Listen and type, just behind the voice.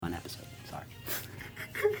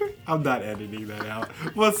I'm not editing that out.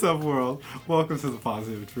 What's up, world? Welcome to The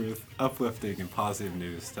Positive Truth, uplifting and positive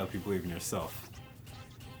news to help you believe in yourself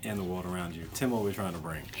and the world around you. Tim, what are we trying to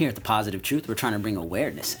bring? Here at The Positive Truth, we're trying to bring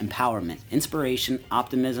awareness, empowerment, inspiration,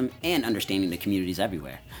 optimism, and understanding to communities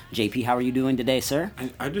everywhere. JP, how are you doing today, sir?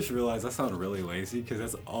 I just realized I sound really lazy because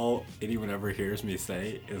that's all anyone ever hears me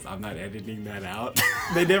say is I'm not editing that out.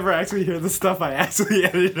 They never actually hear the stuff I actually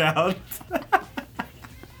edit out.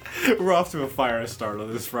 We're off to a fire start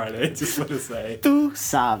on this Friday, just want to say. Tu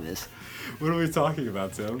sabes. What are we talking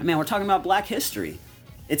about, Tim? Man, we're talking about Black History.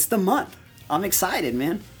 It's the month. I'm excited,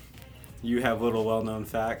 man. You have little well-known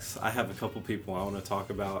facts. I have a couple people I want to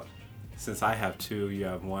talk about. Since I have two, you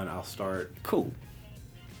have one, I'll start. Cool.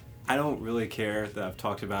 I don't really care that I've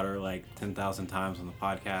talked about her like 10,000 times on the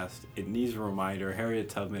podcast. It needs a reminder. Harriet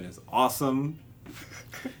Tubman is awesome.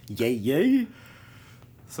 Yay, yay.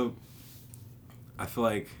 So, I feel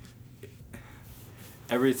like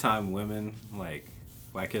every time women, like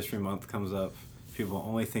Black History Month comes up, people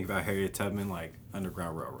only think about Harriet Tubman like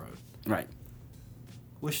Underground Railroad. Right.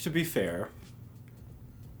 Which, to be fair,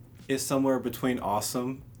 is somewhere between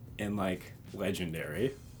awesome and like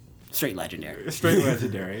legendary. Straight legendary. Straight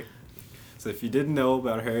legendary. So if you didn't know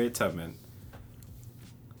about Harriet Tubman,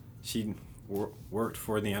 she worked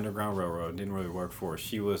for the Underground Railroad. Didn't really work for it.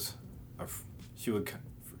 She would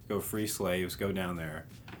go free slaves, go down there,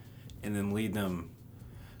 and then lead them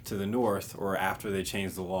to the north, or after they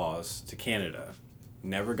changed the laws, to Canada.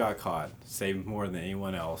 Never got caught. Saved more than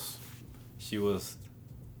anyone else. She was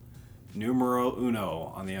numero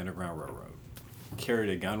uno on the Underground Railroad. Carried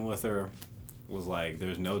a gun with her. Was like,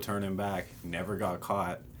 there's no turning back. Never got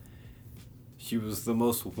caught. She was the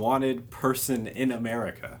most wanted person in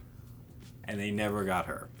America. And they never got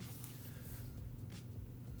her.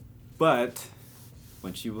 But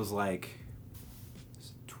when she was like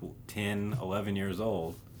 10, 11 years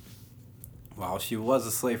old, while she was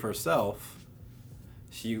a slave herself,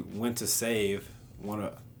 she went to save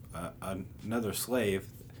another slave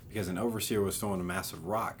because an overseer was throwing a massive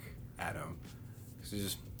rock at him.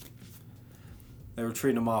 They were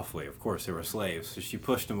treating him awfully. Of course, they were slaves. So she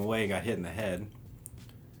pushed him away, got hit in the head,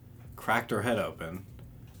 cracked her head open.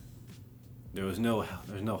 There was no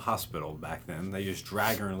hospital back then. They just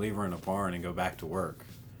drag her and leave her in a barn and go back to work.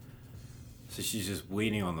 So she's just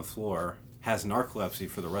bleeding on the floor, has narcolepsy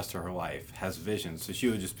for the rest of her life, has visions, so she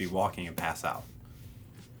would just be walking and pass out.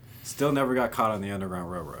 Still never got caught on the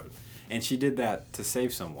Underground Railroad. And she did that to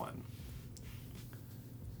save someone.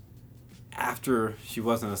 After she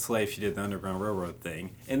wasn't a slave, she did the Underground Railroad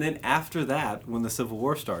thing. And then after that, when the Civil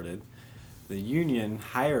War started, the Union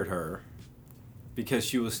hired her because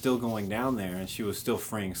she was still going down there and she was still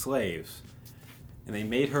freeing slaves. And they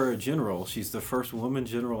made her a general. She's the first woman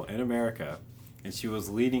general in America. And she was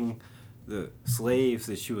leading the slaves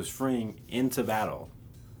that she was freeing into battle.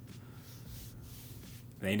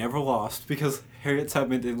 They never lost because Harriet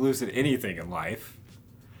Tubman didn't lose at anything in life.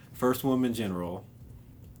 First woman general.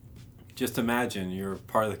 Just imagine you're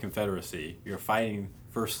part of the Confederacy. You're fighting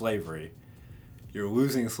for slavery. You're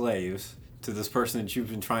losing slaves to this person that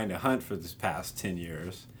you've been trying to hunt for this past 10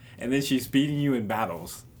 years. And then she's beating you in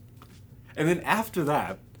battles. And then after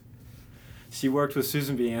that, she worked with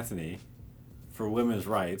Susan B. Anthony for women's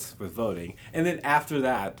rights with voting. And then after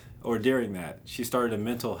that, or during that, she started a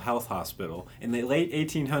mental health hospital in the late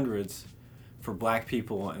 1800s for black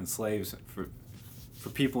people and slaves, for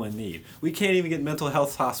people in need. We can't even get mental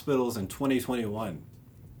health hospitals in 2021.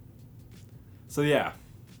 So yeah,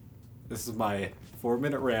 this is my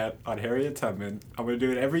 4-minute rant on Harriet Tubman. I'm going to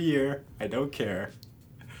do it every year. I don't care.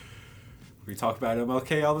 We talk about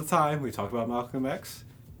MLK all the time. We talk about Malcolm X.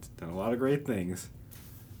 It's done a lot of great things.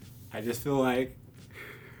 I just feel like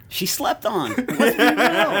she slept on.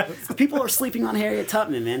 People are sleeping on Harriet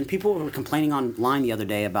Tubman, man. People were complaining online the other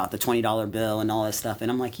day about the $20 bill and all that stuff. And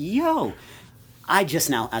I'm like, yo, I just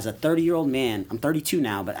now, as a 30-year-old man, I'm 32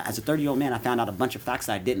 now, but as a 30-year-old man, I found out a bunch of facts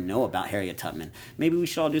that I didn't know about Harriet Tubman. Maybe we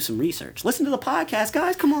should all do some research. Listen to the podcast,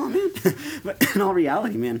 guys. Come on, man. But in all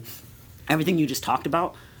reality, man, everything you just talked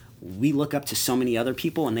about, we look up to so many other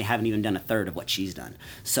people, and they haven't even done a third of what she's done.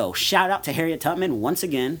 So shout out to Harriet Tubman once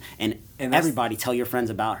again, and everybody tell your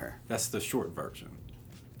friends about her. That's the short version.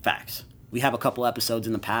 Facts. We have a couple episodes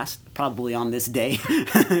in the past, probably on this day.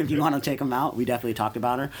 If you want to check them out, we definitely talked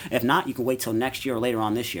about her. If not, you can wait till next year or later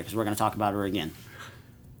on this year, because we're going to talk about her again.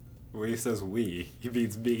 When he says we, he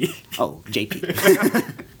means me. Oh,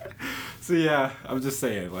 JP. So yeah, I'm just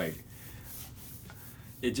saying, like,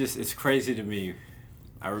 it's crazy to me.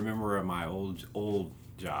 I remember at my old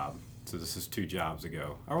job, so this is 2 jobs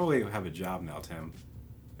ago. I don't really have a job now, Tim,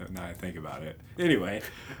 now I think about it. Anyway,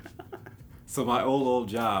 So my old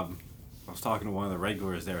job, I was talking to one of the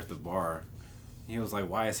regulars there at the bar. He was like,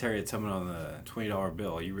 "Why is Harriet Tubman on the $20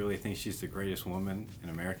 bill? You really think she's the greatest woman in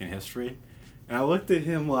American history?" And I looked at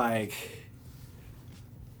him like,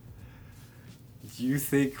 "Do you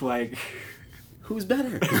think like?" Who's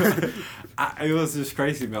better? It was just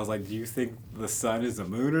crazy. I was like, "Do you think the sun is the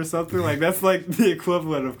moon or something?" Like that's like the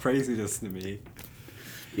equivalent of craziness to me.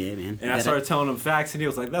 Yeah, man. And I started telling him facts, and he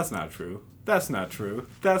was like, "That's not true. That's not true.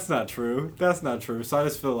 That's not true. That's not true." So I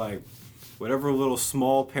just feel like whatever little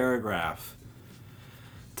small paragraph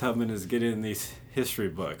Tubman is getting in these history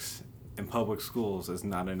books in public schools is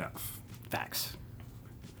not enough. Facts.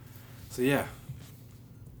 So yeah,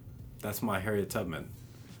 that's my Harriet Tubman.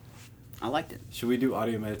 I liked it. Should we do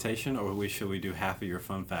audio meditation, or should we do half of your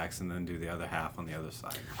fun facts and then do the other half on the other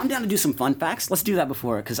side? I'm down to do some fun facts. Let's do that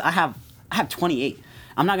before, because I have 28.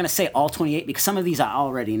 I'm not going to say all 28 because some of these I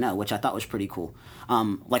already know, which I thought was pretty cool.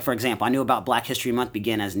 Like, for example, I knew about Black History Month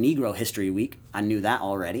began as Negro History Week. I knew that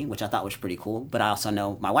already, which I thought was pretty cool. But I also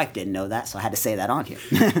know my wife didn't know that, so I had to say that on here.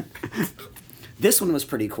 This one was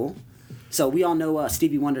pretty cool. So we all know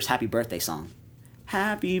Stevie Wonder's Happy Birthday song.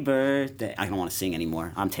 Happy birthday. I don't want to sing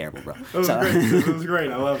anymore. I'm terrible, bro. That was great. It was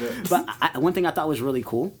great. I love it. But one thing I thought was really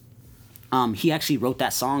cool, he actually wrote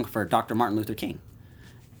that song for Dr. Martin Luther King.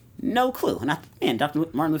 No clue. And Dr.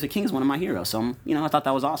 Martin Luther King is one of my heroes, so I thought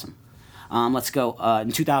that was awesome. Let's go.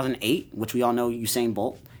 In 2008, which we all know Usain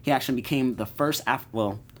Bolt, he actually became the first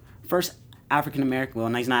African American. Well,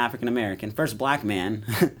 no, he's not African American. First black man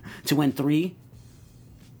to win 3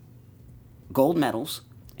 gold medals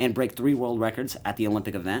and break 3 world records at the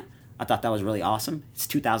Olympic event. I thought that was really awesome. It's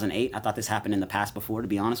 2008. I thought this happened in the past before, to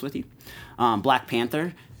be honest with you. Black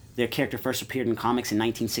Panther, their character first appeared in comics in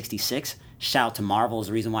 1966. Shout out to Marvel is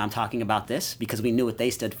the reason why I'm talking about this, because we knew what they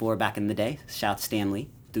stood for back in the day. Shout out to Stan Lee,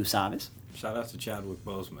 through Savas. Shout out to Chadwick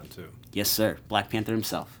Boseman, too. Yes, sir. Black Panther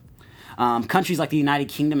himself. Countries like the United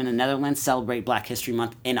Kingdom and the Netherlands celebrate Black History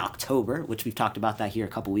Month in October, which we've talked about that here a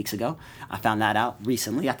couple weeks ago. I found that out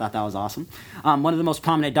recently. I thought that was awesome. One of the most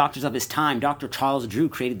prominent doctors of his time, Dr. Charles Drew,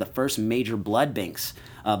 created the first major blood banks,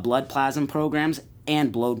 blood plasma programs,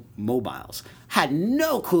 and blood mobiles. Had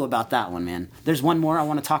no clue about that one, man. There's one more I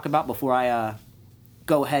want to talk about before I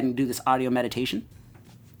go ahead and do this audio meditation.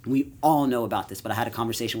 We all know about this, but I had a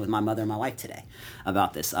conversation with my mother and my wife today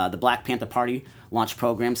about this. The Black Panther Party launched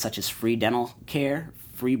programs such as free dental care,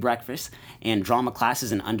 free breakfast, and drama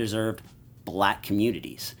classes in underserved black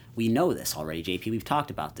communities. We know this already, JP. We've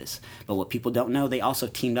talked about this. But what people don't know, they also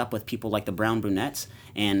teamed up with people like the Brown Brunettes,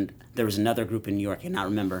 and there was another group in New York, I cannot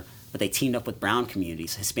remember, but they teamed up with brown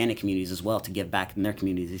communities, Hispanic communities as well, to give back in their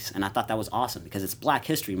communities. And I thought that was awesome because it's Black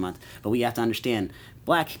History Month, but we have to understand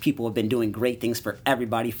black people have been doing great things for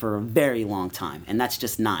everybody for a very long time, and that's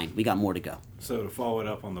just 9. We got more to go. So to follow it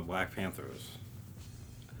up on the Black Panthers,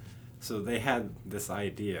 so they had this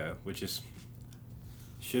idea, which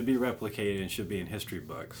should be replicated and should be in history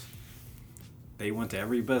books. They went to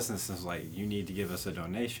every business and was like, "You need to give us a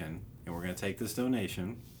donation, and we're going to take this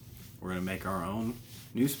donation, we're going to make our own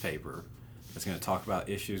newspaper that's going to talk about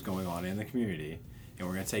issues going on in the community, and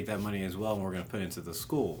we're going to take that money as well and we're going to put it into the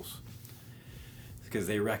schools." Because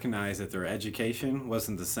they recognized that their education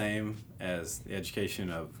wasn't the same as the education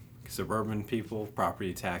of suburban people,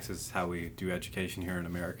 property taxes, how we do education here in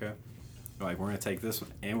America. Like, we're going to take this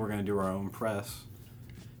and we're going to do our own press,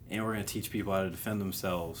 and we're going to teach people how to defend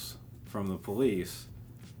themselves from the police.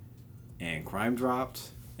 And crime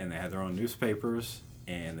dropped, and they had their own newspapers,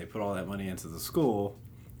 and they put all that money into the school,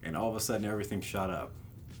 and all of a sudden everything shot up.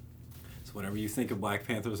 So whenever you think of Black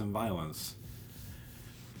Panthers and violence,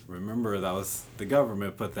 remember that was the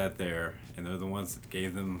government put that there, and they're the ones that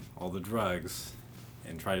gave them all the drugs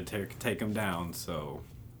and tried to take them down. So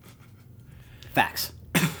Facts.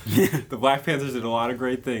 the Black Panthers did a lot of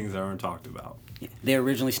great things that aren't talked about. Yeah. They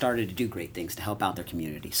originally started to do great things to help out their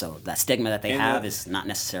community, so that stigma that they have is not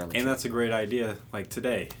necessarily true. And that's a great idea. Like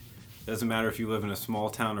today, it doesn't matter if you live in a small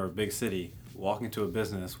town or a big city. Walk into a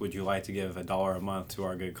business, would you like to give $1 a month to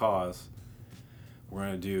our good cause?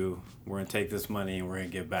 We're gonna take this money and we're gonna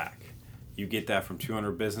give back. You get that from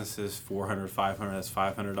 200 businesses, 400, 500, that's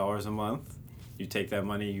 $500 a month. You take that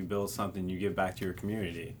money, you build something, you give back to your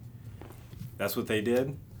community. That's what they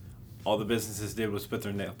did. All the businesses did was put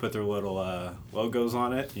their little logos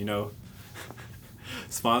on it.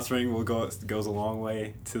 Sponsoring goes a long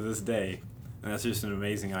way to this day, and that's just an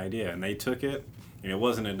amazing idea. And they took it, and it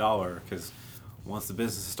wasn't $1, because once the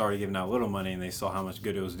businesses started giving out little money and they saw how much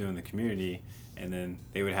good it was doing the community, and then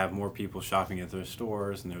they would have more people shopping at their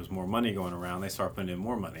stores, and there was more money going around, they start putting in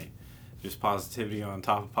more money. Just positivity on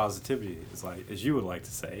top of positivity, is like, as you would like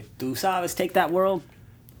to say. Tú sabes, take that world.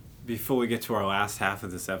 Before we get to our last half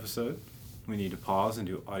of this episode, we need to pause and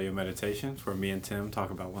do audio meditations where me and Tim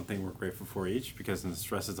talk about one thing we're grateful for each, because in the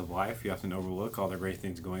stresses of life, you often overlook all the great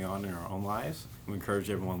things going on in our own lives. We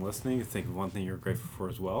encourage everyone listening to think of one thing you're grateful for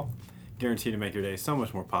as well. Guaranteed to make your day so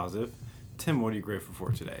much more positive. Tim, what are you grateful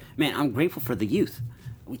for today? Man, I'm grateful for the youth.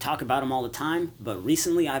 We talk about them all the time, but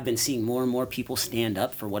recently I've been seeing more and more people stand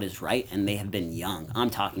up for what is right, and they have been young. I'm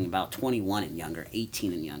talking about 21 and younger,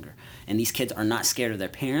 18 and younger. And these kids are not scared of their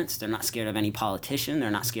parents. They're not scared of any politician.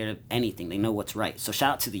 They're not scared of anything. They know what's right. So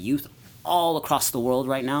shout out to the youth all across the world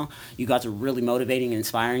right now. You guys are really motivating and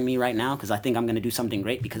inspiring me right now, because I think I'm going to do something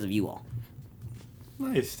great because of you all.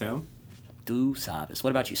 Nice, Tim. Tu sabes.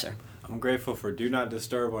 What about you, sir? I'm grateful for Do Not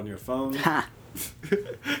Disturb on your phone. Ha!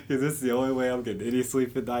 Because this is the only way I'm getting any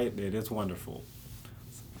sleep at night, and it's wonderful.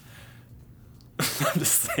 I'm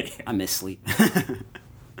just saying. I miss sleep.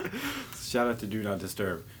 Shout out to Do Not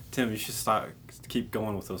Disturb. Tim, you should keep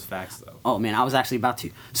going with those facts, though. Oh, man, I was actually about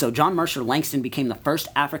to. So John Mercer Langston became the first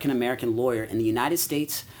African-American lawyer in the United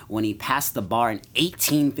States when he passed the bar in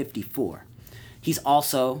 1854. He's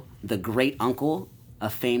also the great-uncle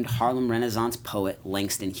of famed Harlem Renaissance poet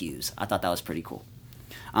Langston Hughes. I thought that was pretty cool.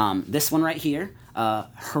 This one right here,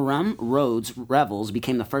 Hiram Rhodes Revels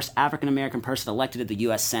became the first African-American person elected to the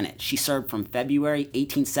U.S. Senate. She served from February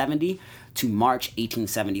 1870 to March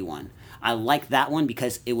 1871. I like that one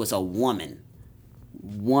because it was a woman,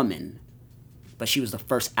 but she was the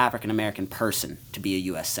first African-American person to be a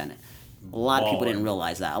U.S. Senate. A lot of people didn't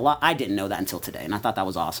realize that. I didn't know that until today, and I thought that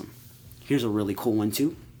was awesome. Here's a really cool one,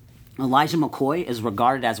 too. Elijah McCoy is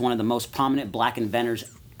regarded as one of the most prominent black inventors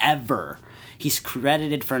ever. He's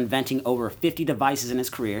credited for inventing over 50 devices in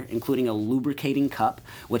his career, including a lubricating cup,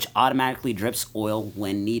 which automatically drips oil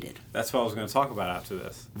when needed. That's what I was going to talk about after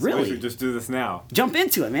this. Really? So we should just do this now. Jump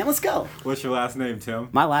into it, man. Let's go. What's your last name, Tim?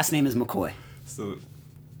 My last name is McCoy. So,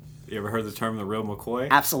 you ever heard the term the real McCoy?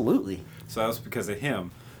 Absolutely. So that was because of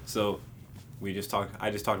him. So I just talked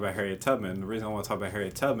about Harriet Tubman. The reason I want to talk about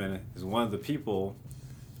Harriet Tubman is one of the people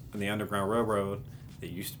in the Underground Railroad that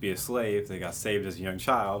used to be a slave that got saved as a young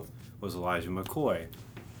child was Elijah McCoy.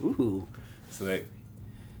 Ooh. So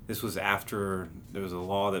this was after there was a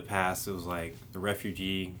law that passed. It was like the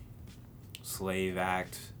Refugee Slave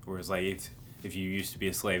Act, where it's like if you used to be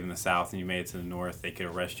a slave in the South and you made it to the North, they could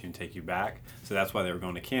arrest you and take you back. So that's why they were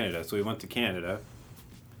going to Canada. So he went to Canada,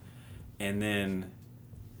 and then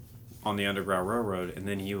on the Underground Railroad, and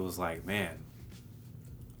then he was like, man,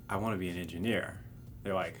 I want to be an engineer.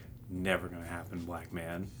 They're like, never going to happen, black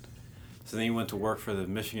man. So then he went to work for the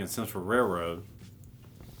Michigan Central Railroad,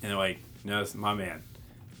 and they're like, no, my man.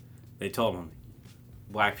 They told him,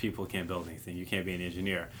 black people can't build anything. You can't be an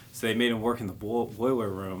engineer. So they made him work in the boiler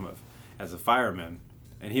room as a fireman,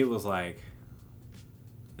 and he was like,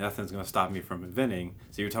 nothing's going to stop me from inventing.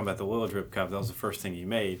 So you were talking about the oil drip cup. That was the first thing he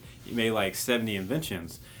made. He made like 70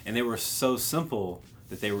 inventions, and they were so simple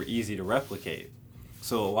that they were easy to replicate.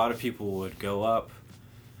 So a lot of people would go up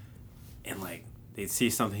and like, they'd see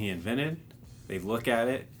something he invented, they'd look at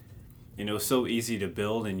it, and it was so easy to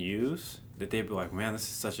build and use that they'd be like, man, this is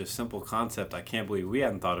such a simple concept, I can't believe we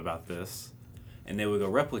hadn't thought about this. And they would go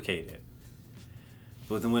replicate it.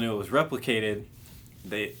 But then when it was replicated,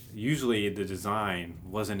 usually the design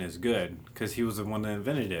wasn't as good because he was the one that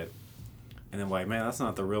invented it. And then like, man, that's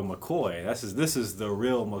not the real McCoy. This is the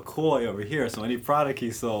real McCoy over here. So any product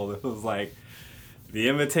he sold, it was like the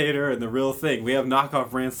imitator and the real thing. We have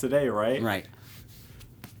knockoff brands today, right? Right.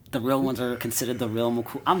 The real ones are considered the real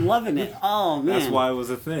McCoy. I'm loving it. Oh, man. That's why it was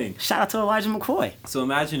a thing. Shout out to Elijah McCoy. So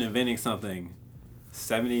imagine inventing something,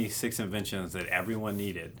 76 inventions that everyone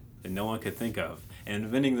needed, that no one could think of, and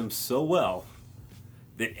inventing them so well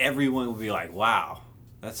that everyone would be like, wow,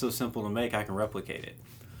 that's so simple to make, I can replicate it.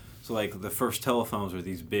 So like the first telephones were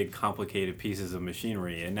these big, complicated pieces of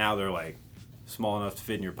machinery, and now they're like small enough to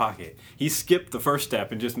fit in your pocket. He skipped the first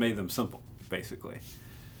step and just made them simple, basically.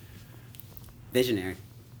 Visionary.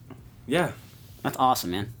 Yeah. That's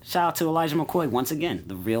awesome, man. Shout out to Elijah McCoy once again,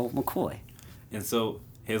 the real McCoy. And so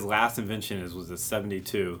his last invention was the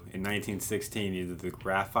 72. In 1916, either the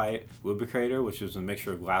graphite lubricator, which was a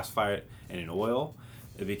mixture of graphite and an oil,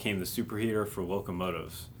 it became the superheater for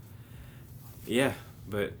locomotives. Yeah,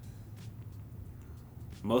 but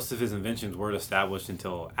most of his inventions weren't established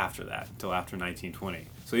until after 1920.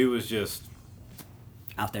 So he was just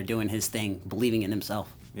out there doing his thing, believing in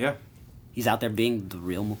himself. Yeah. He's out there being the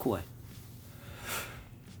real McCoy.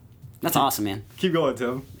 That's awesome, man. Keep going,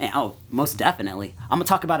 Tim. Man, oh, most definitely. I'm going to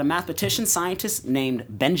talk about a mathematician scientist named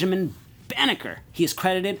Benjamin Banneker. He is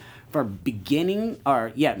credited for designing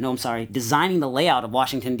the layout of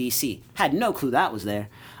Washington, D.C. Had no clue that was there.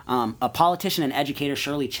 A politician and educator,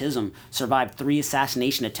 Shirley Chisholm, survived 3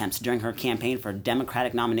 assassination attempts during her campaign for a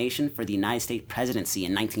Democratic nomination for the United States presidency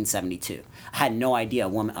in 1972. I had no idea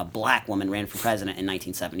a black woman ran for president in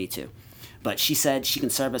 1972. But she said she can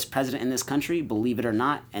serve as president in this country, believe it or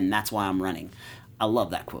not, and that's why I'm running. I love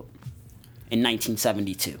that quote. In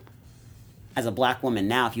 1972. As a black woman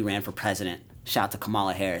now, if you ran for president, shout out to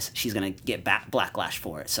Kamala Harris, she's going to get backlash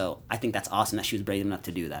for it. So I think that's awesome that she was brave enough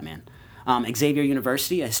to do that, man. Xavier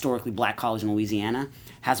University, a historically black college in Louisiana,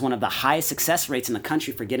 has one of the highest success rates in the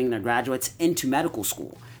country for getting their graduates into medical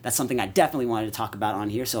school. That's something I definitely wanted to talk about on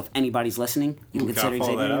here. So if anybody's listening, you can consider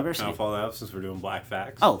Xavier University. Can I follow that up since we're doing black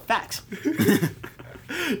facts? Oh, facts.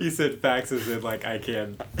 You said facts as in like I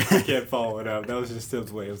can't follow it up. That was just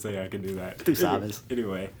Tim's way of saying I can do that. Tú sabes.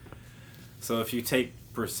 Anyway, so if you take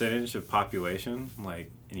percentage of population,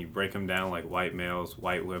 and you break them down like white males,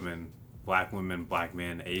 white women, black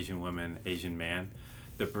men, Asian women, Asian man,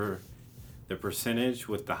 the percentage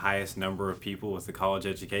with the highest number of people with the college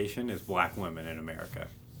education is black women in America.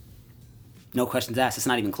 No questions asked. It's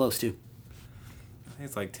not even close, too. I think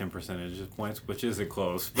it's like 10 percentage points, which isn't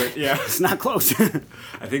close, but yeah. It's not close.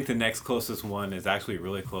 I think the next closest one is actually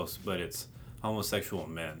really close, but it's homosexual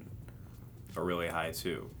men are really high,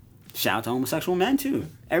 too. Shout out to homosexual men, too.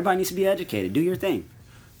 Everybody needs to be educated. Do your thing.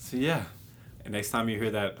 So, yeah. And next time you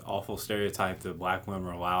hear that awful stereotype that black women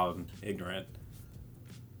are loud and ignorant,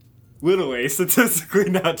 literally, statistically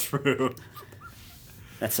not true.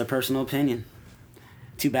 That's a personal opinion.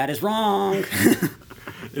 Too bad it's wrong.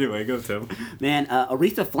 Anyway, go Tim. Man,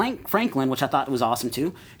 Aretha Franklin, which I thought was awesome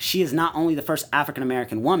too. She is not only the first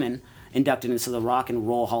African-American woman inducted into the Rock and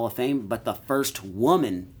Roll Hall of Fame, but the first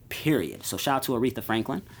woman, period. So shout out to Aretha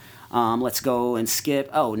Franklin. Let's go and skip.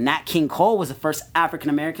 Oh, Nat King Cole was the first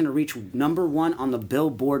African-American to reach #1 on the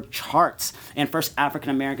Billboard charts and first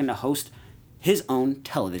African-American to host his own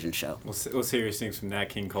television show. We'll serious things from Nat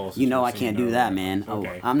King Cole. You know I can't do that, man.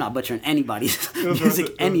 Okay. Oh, I'm not butchering anybody's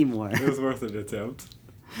music anymore. It was worth an attempt.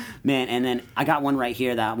 Man, and then I got one right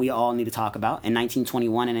here that we all need to talk about. In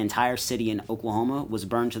 1921, an entire city in Oklahoma was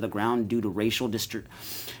burned to the ground due to racial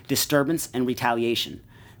disturbance and retaliation.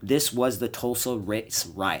 This was the Tulsa Race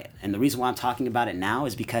Riot. And the reason why I'm talking about it now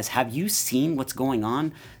is because have you seen what's going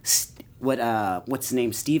on? What's his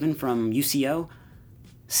name? Steven from UCO?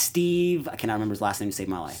 Steve, I cannot remember his last name to save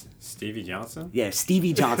my life. Stevie Johnson? Yeah,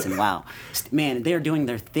 Stevie Johnson, wow. Man, they're doing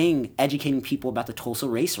their thing, educating people about the Tulsa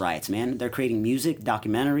race riots, man. They're creating music,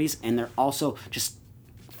 documentaries, and they're also just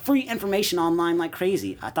free information online like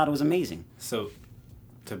crazy. I thought it was amazing. So,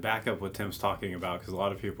 to back up what Tim's talking about, because a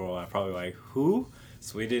lot of people are probably like, who?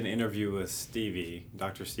 So we did an interview with Stevie,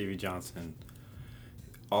 Dr. Stevie Johnson,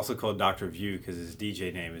 also called Dr. View because his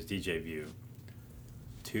DJ name is DJ View.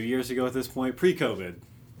 2 years ago at this point, pre-COVID.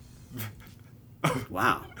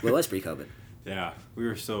 Wow. Well, it was pre-COVID. Yeah, we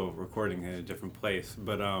were still recording in a different place.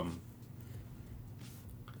 But,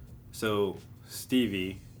 so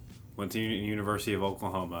Stevie went to University of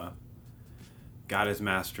Oklahoma, got his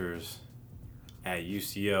master's at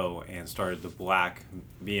UCO, and started the Black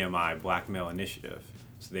BMI, Black Male Initiative.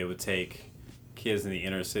 So they would take kids in the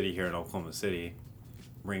inner city here in Oklahoma City,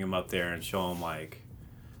 bring them up there and show them, like,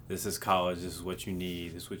 this is college, this is what you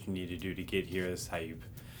need, this is what you need to do to get here, this is how you...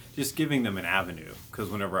 Just giving them an avenue. Because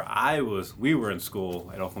whenever we were in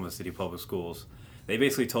school at Oklahoma City Public Schools, they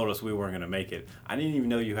basically told us we weren't going to make it. I didn't even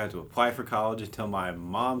know you had to apply for college until my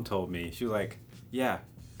mom told me. She was like, yeah,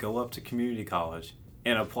 go up to community college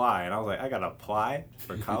and apply. And I was like, I got to apply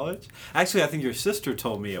for college? Actually, I think your sister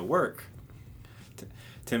told me at work.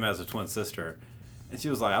 Tim has a twin sister. And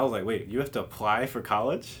I was like, wait, you have to apply for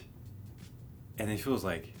college? And then she was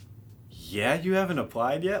like, yeah, you haven't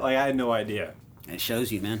applied yet? Like, I had no idea. It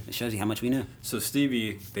shows you, man. It shows you how much we knew. So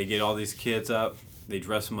Stevie, they get all these kids up. They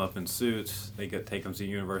dress them up in suits. They take them to the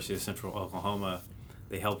University of Central Oklahoma.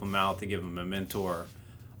 They help them out. They give them a mentor.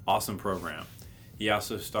 Awesome program. He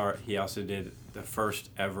also did the first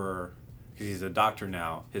ever, because he's a doctor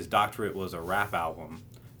now, his doctorate was a rap album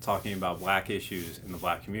talking about black issues in the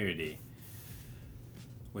black community,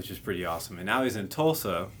 which is pretty awesome. And now he's in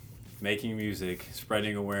Tulsa making music,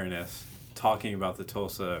 spreading awareness, talking about the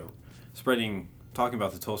Tulsa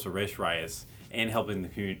race riots, and helping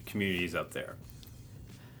the communities up there.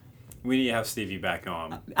 We need to have Stevie back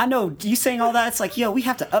on. I know, you saying all that, it's like, yo, we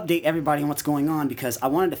have to update everybody on what's going on, because I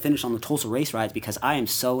wanted to finish on the Tulsa race riots because I am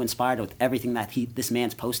so inspired with everything that this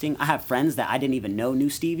man's posting. I have friends that I didn't even know knew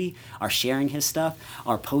Stevie, are sharing his stuff,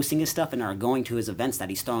 are posting his stuff, and are going to his events that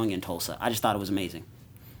he's throwing in Tulsa. I just thought it was amazing.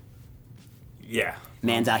 Yeah.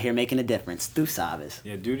 Man's out here making a difference. Tú sabes.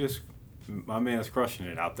 Yeah, my man is crushing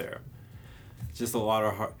it out there. Just a lot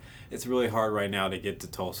of hard. It's really hard right now to get to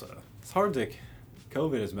Tulsa. It's hard to.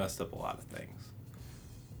 COVID has messed up a lot of things.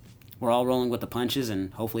 We're all rolling with the punches,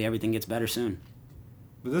 and hopefully everything gets better soon.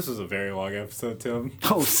 But this was a very long episode, Tim.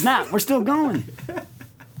 Oh, snap. We're still going.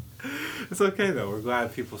 It's okay, though. We're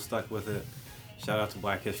glad people stuck with it. Shout out to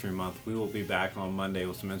Black History Month. We will be back on Monday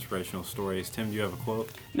with some inspirational stories. Tim, do you have a quote?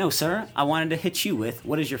 No, sir. I wanted to hit you with,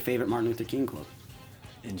 what is your favorite Martin Luther King quote?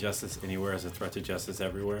 Injustice anywhere is a threat to justice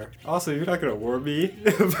everywhere. Also, you're not going to warn me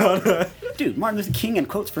about Dude, Martin Luther King and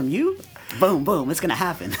quotes from you? Boom, boom. It's going to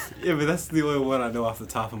happen. Yeah, but that's the only one I know off the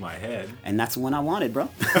top of my head. And that's the one I wanted, bro.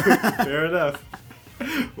 Fair enough.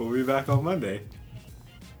 We'll be back on Monday.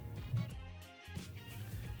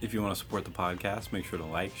 If you want to support the podcast, make sure to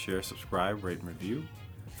like, share, subscribe, rate, and review.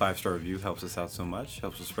 5-star review helps us out so much.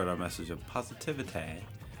 Helps us spread our message of positivity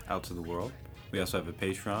out to the world. We also have a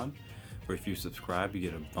Patreon, where if you subscribe, you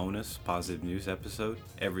get a bonus positive news episode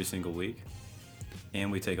every single week.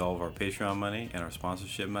 And we take all of our Patreon money and our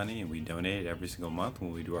sponsorship money, and we donate it every single month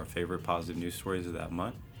when we do our favorite positive news stories of that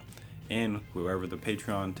month. And whoever the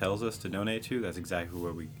Patreon tells us to donate to, that's exactly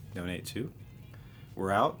where we donate to.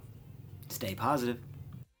 We're out. Stay positive.